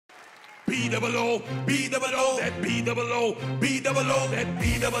B-double-O, B-double-O, that B-double-O, B-double-O, that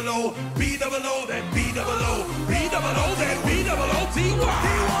B-double-O, B-double-O, that B-double-O, B-double-O, that B-double-O-T-Y.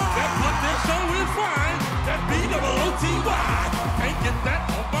 That blood that show is fine, that B-double-O-T-Y. Can't get that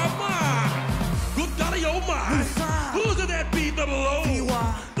off my mind. Good God of your mind. Who's in that B-double-O?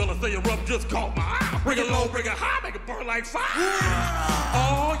 Gonna say your rub just caught my eye. Bring it low, bring it high, make it burn like fire.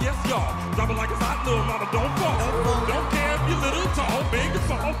 Oh, yes, y'all. Drop it like it's hot, little mama, don't fall. Don't care if you're little, tall, big or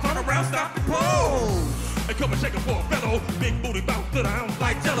small. Turn around, stop the pose. And come and shake it for a fellow. Big booty bounce to the house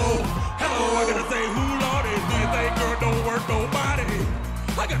like jello. Hello, I gotta say, who lordy? Do you think girl don't work nobody?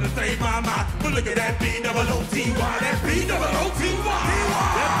 I gotta say my mind, but look at that B-double-O-T-Y. That B-double-O-T-Y.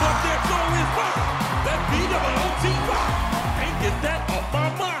 That butt that show is fine. That B-double-O-T-Y. Can't get that off my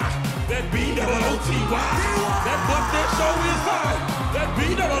mind. That B-double-O-T-Y. That butt that show is fine. That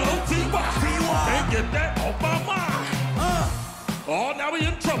B-double-O-T-Y. Can't get that off my mind. Oh, now we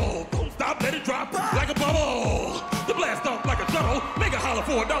in trouble. Don't stop, let it drop like a bubble. The blast off like a shuttle. Make a holler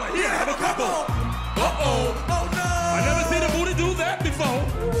for $1. Here, have a couple. Uh-oh. Oh, no. I never seen a booty do that before.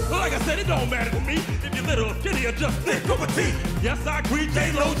 Like I said, it don't matter to me if you're little, skinny, or just thick of a teeth. Yes, I agree,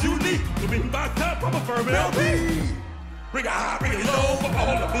 J-Lo's unique. To me, myself, I'm a firm LB. Bring it high, bring it low, for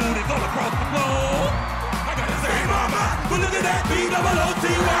all the booties all across the floor. I gotta say my mind, but look at that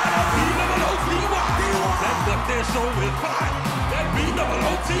B-double-O-T-Y, that B-double-O-T-Y. That butt there show is fine, that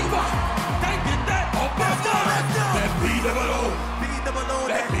B-double-O-T-Y. Can't get that off my mind. That B-double-O,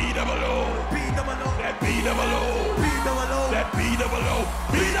 that B-double-O, that B-double-O, that B-double-O,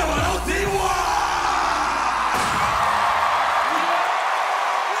 B-double-O-T-Y.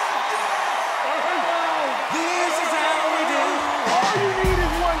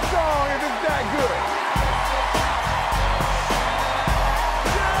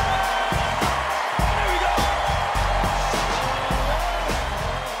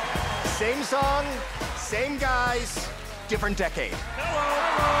 Same song, same guys, different decade. Hello.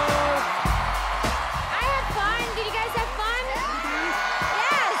 I had fun. Did you guys have fun?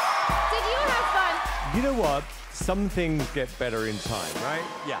 Yes. Did you have fun? You know what? Some things get better in time, right?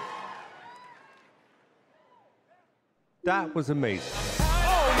 Yeah. That was amazing.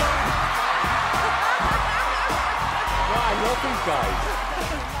 Oh, I love these guys.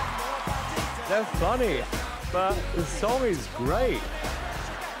 They're funny, but the song is great.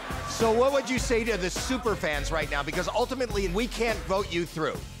 So what would you say to the super fans right now? Because ultimately, we can't vote you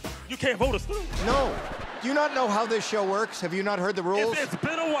through. You can't vote us through. No. Do you not know how this show works? Have you not heard the rules? It's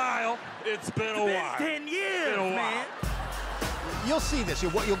been a while. It's been a while. 10 years, man. You'll see this.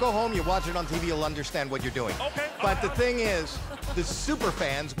 You'll go home, you watch it on TV, you'll understand what you're doing. Okay. But the thing is, the super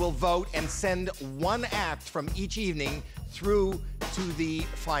fans will vote and send one act from each evening through to the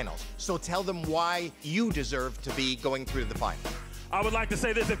finals. So tell them why you deserve to be going through to the final. I would like to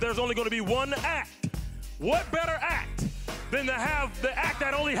say this, if there's only going to be one act, what better act than to have the act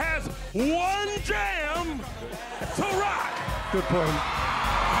that only has one jam to rock? Good point.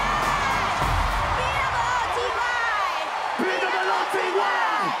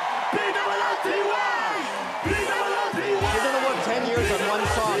 You're gonna work 10 years on one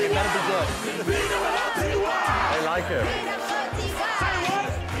song, it better be good. I like it.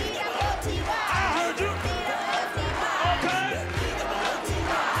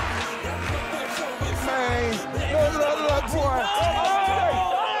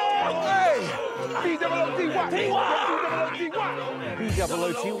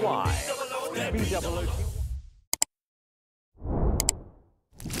 B-double-O-T-Y. B-double-O-T-Y.